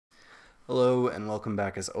Hello and welcome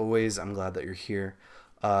back as always. I'm glad that you're here.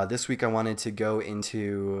 This week I wanted to go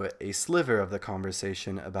into a sliver of the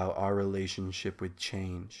conversation about our relationship with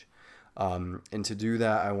change. And to do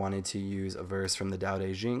that, I wanted to use a verse from the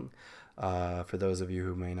Taoist Teaching. For those of you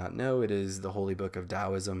who may not know, it is the holy book of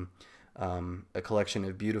Taoism, a collection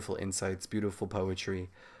of beautiful insights, beautiful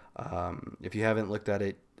poetry. If you haven't looked at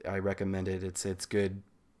it, I recommend it. It's good.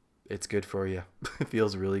 It's good for you. It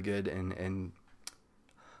feels really good, and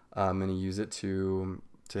I'm going to use it to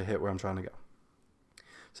hit where I'm trying to go.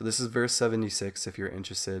 So this is verse 76 if you're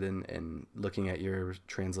interested in looking at your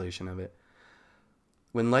translation of it.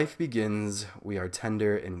 When life begins, we are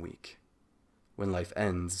tender and weak. When life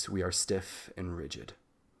ends, we are stiff and rigid.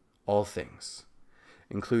 All things,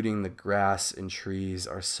 including the grass and trees,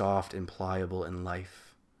 are soft and pliable in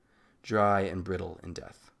life, dry and brittle in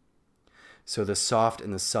death. So the soft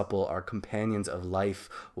and the supple are companions of life,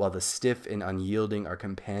 while the stiff and unyielding are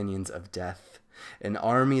companions of death. An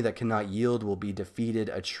army that cannot yield will be defeated.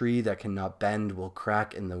 A tree that cannot bend will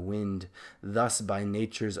crack in the wind, thus by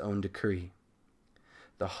nature's own decree.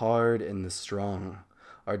 The hard and the strong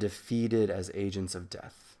are defeated as agents of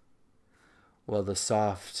death, while the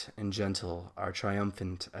soft and gentle are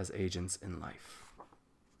triumphant as agents in life.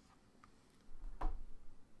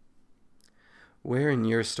 Where in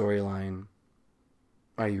your storyline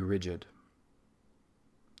are you rigid?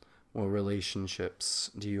 What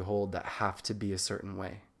relationships do you hold that have to be a certain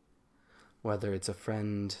way? Whether it's a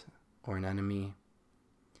friend or an enemy,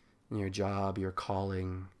 in your job, your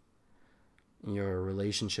calling, your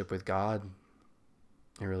relationship with God,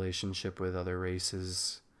 your relationship with other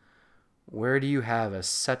races. Where do you have a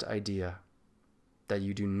set idea that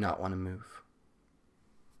you do not want to move?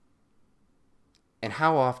 And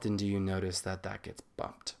how often do you notice that gets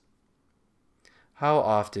bumped? How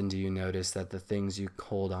often do you notice that the things you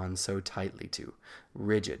hold on so tightly to,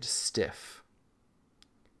 rigid, stiff,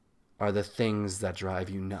 are the things that drive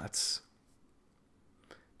you nuts?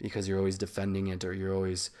 Because you're always defending it, or you're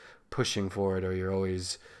always pushing for it, or you're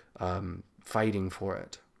always fighting for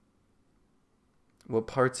it. What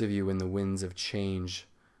parts of you, when the winds of change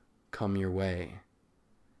come your way,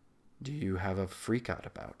 do you have a freak out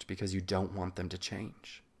about because you don't want them to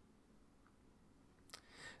change?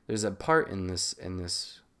 There's a part in this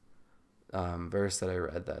verse that I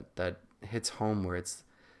read that hits home, where it's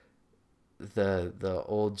the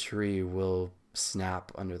old tree will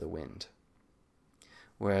snap under the wind,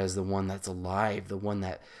 whereas the one that's alive, the one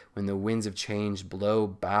that when the winds of change blow,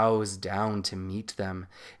 bows down to meet them,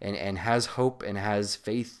 and has hope and has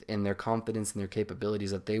faith in their confidence and their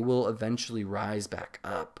capabilities that they will eventually rise back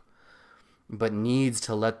up, but needs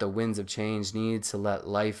to let the winds of change, needs to let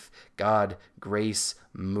life, God, grace,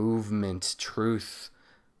 movement, truth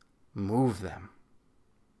move them.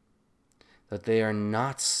 That they are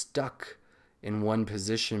not stuck in one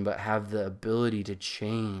position, but have the ability to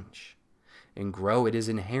change and grow. It is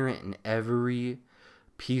inherent in every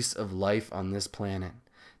piece of life on this planet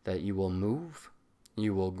that you will move,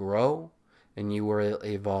 you will grow, and you will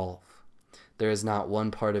evolve. There is not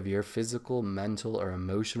one part of your physical, mental, or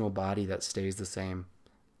emotional body that stays the same,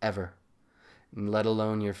 ever. Let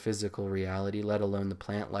alone your physical reality, let alone the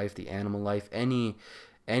plant life, the animal life, any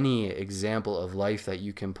example of life that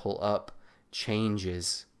you can pull up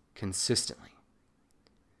changes consistently.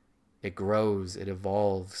 It grows, it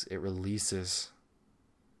evolves, it releases.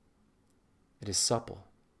 It is supple.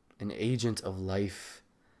 An agent of life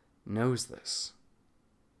knows this.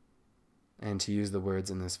 And to use the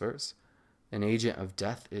words in this verse, an agent of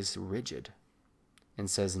death is rigid and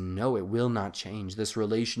says, no, it will not change. This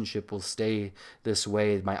relationship will stay this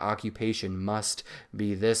way. My occupation must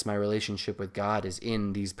be this. My relationship with God is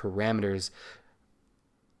in these parameters.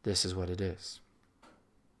 This is what it is.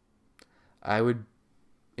 I would,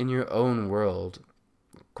 in your own world,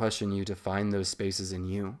 question you to find those spaces in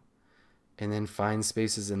you, and then find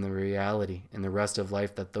spaces in the reality, in the rest of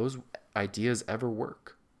life, that those ideas ever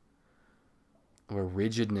work. Where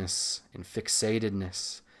rigidness and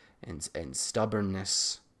fixatedness and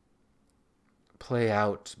stubbornness play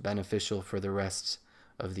out beneficial for the rest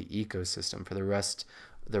of the ecosystem, for the rest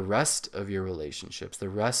of your relationships, the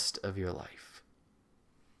rest of your life.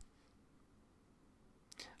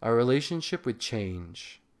 Our relationship with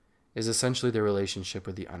change is essentially the relationship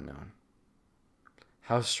with the unknown.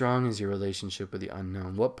 How strong is your relationship with the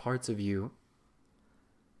unknown? What parts of you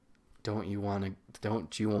don't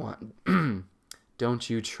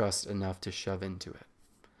you trust enough to shove into it,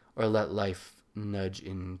 or let life nudge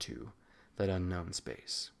into that unknown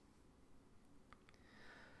space?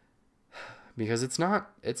 Because it's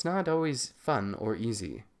not always fun or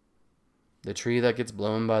easy. The tree that gets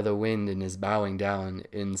blown by the wind and is bowing down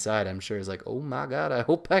inside, I'm sure, is like, oh my God, I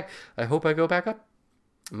hope I go back up.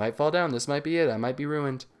 I might fall down. This might be it. I might be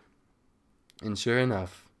ruined. And sure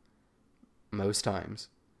enough, most times,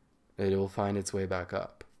 it will find its way back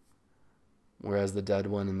up. Whereas the dead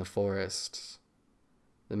one in the forest,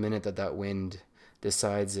 the minute that wind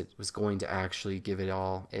decides it was going to actually give it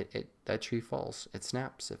all, that tree falls. It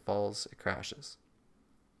snaps. It falls. It crashes.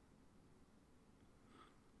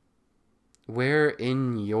 Where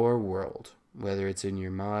in your world, whether it's in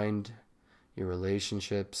your mind, your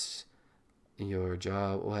relationships, your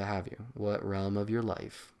job, what have you, what realm of your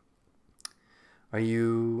life, are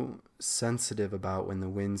you sensitive about when the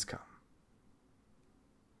winds come?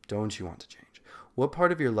 Don't you want to change? What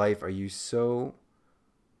part of your life are you so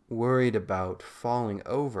worried about falling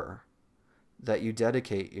over that you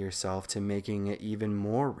dedicate yourself to making it even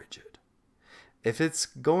more rigid? If it's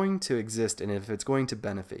going to exist and if it's going to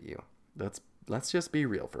benefit you, let's just be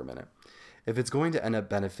real for a minute. If it's going to end up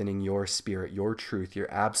benefiting your spirit, your truth,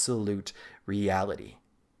 your absolute reality,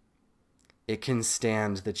 it can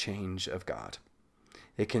stand the change of God.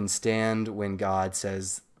 It can stand when God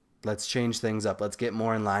says, let's change things up. Let's get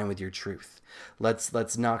more in line with your truth.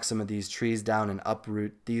 Let's knock some of these trees down and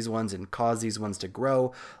uproot these ones and cause these ones to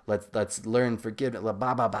grow. Let's learn forgiveness.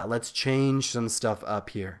 Blah, blah, blah. Let's change some stuff up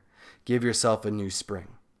here. Give yourself a new spring.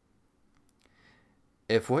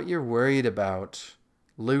 If what you're worried about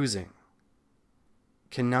losing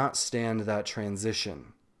cannot stand that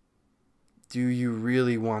transition, do you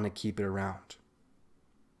really want to keep it around?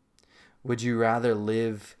 Would you rather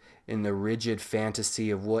live in the rigid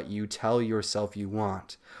fantasy of what you tell yourself you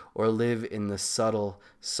want, or live in the subtle,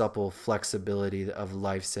 supple flexibility of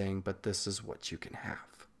life saying, but this is what you can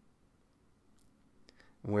have?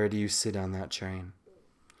 Where do you sit on that train?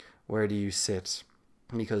 Where do you sit?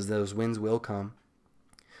 Because those winds will come.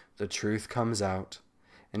 The truth comes out.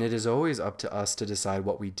 And it is always up to us to decide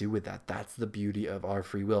what we do with that. That's the beauty of our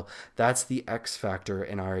free will. That's the X factor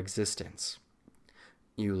in our existence.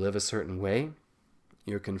 You live a certain way.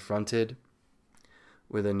 You're confronted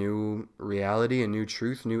with a new reality, a new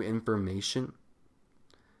truth, new information.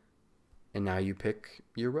 And now you pick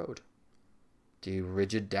your road. Do you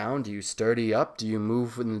rigid down? Do you sturdy up? Do you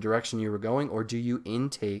move in the direction you were going? Or do you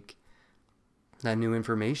intake that new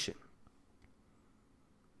information?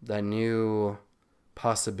 That new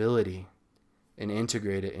possibility and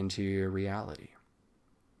integrate it into your reality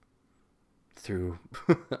through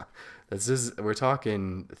we're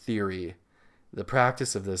talking theory. The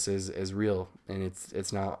practice of this is real, and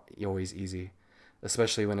it's not always easy,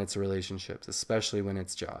 especially when it's relationships, especially when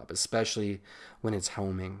it's job, especially when it's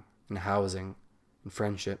homing and housing and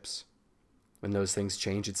friendships. When those things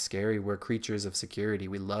change, it's scary. We're creatures of security.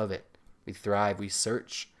 We love it. We thrive. We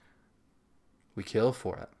search. We kill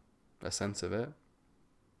for it, a sense of it.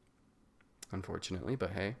 Unfortunately,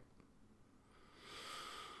 but hey.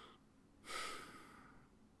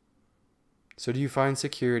 So do you find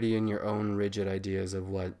security in your own rigid ideas of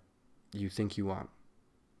what you think you want?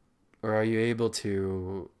 Or are you able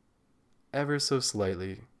to, ever so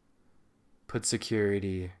slightly, put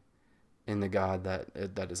security in the God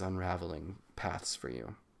that is unraveling paths for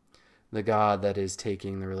you? The God that is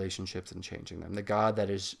taking the relationships and changing them. The God that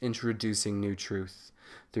is introducing new truth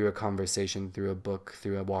through a conversation, through a book,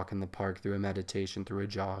 through a walk in the park, through a meditation, through a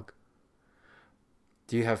jog.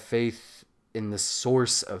 Do you have faith in the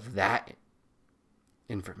source of that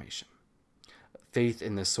information? Faith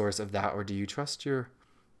in the source of that, or do you trust your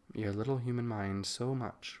little human mind so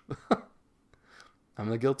much? I'm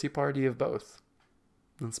the guilty party of both.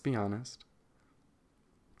 Let's be honest.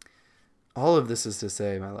 All of this is to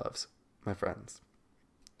say, my loves, my friends,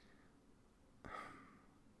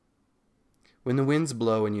 when the winds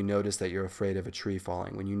blow and you notice that you're afraid of a tree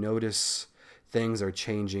falling, when you notice things are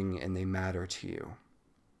changing and they matter to you,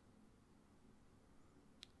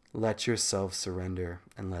 let yourself surrender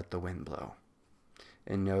and let the wind blow.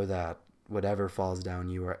 And know that whatever falls down,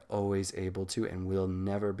 you are always able to and will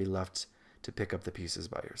never be left to pick up the pieces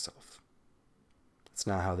by yourself. That's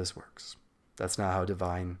not how this works. That's not how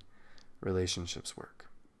divine relationships work.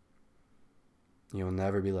 You'll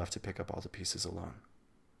never be left to pick up all the pieces alone.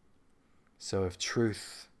 So if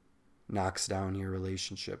truth knocks down your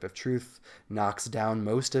relationship, if truth knocks down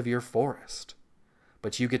most of your forest,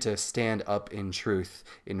 but you get to stand up in truth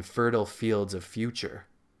in fertile fields of future,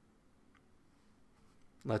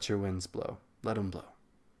 let your winds blow. Let them blow.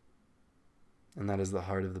 And that is the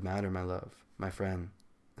heart of the matter, my love, my friend.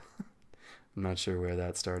 I'm not sure where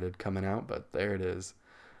that started coming out, but there it is.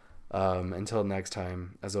 Until next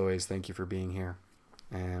time, as always, thank you for being here.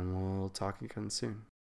 And we'll talk again soon.